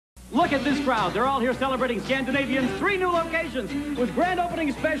Look at this crowd. They're all here celebrating Scandinavian's 3 new locations with grand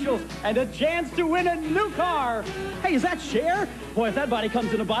opening specials and a chance to win a new car. Hey, is that Cher? Boy, if that body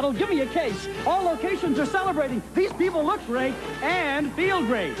comes in a bottle, give me a case. All locations are celebrating. These people look great and feel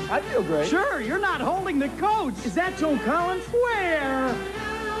great. I feel great. Sure, you're not holding the coats. Is that Joan Collins? Where?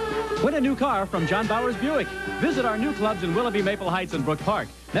 Win a new car from John Bowers Buick. Visit our new clubs in Willoughby, Maple Heights, and Brook Park.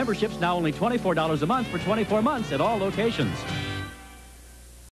 Memberships now only $24 a month for 24 months at all locations.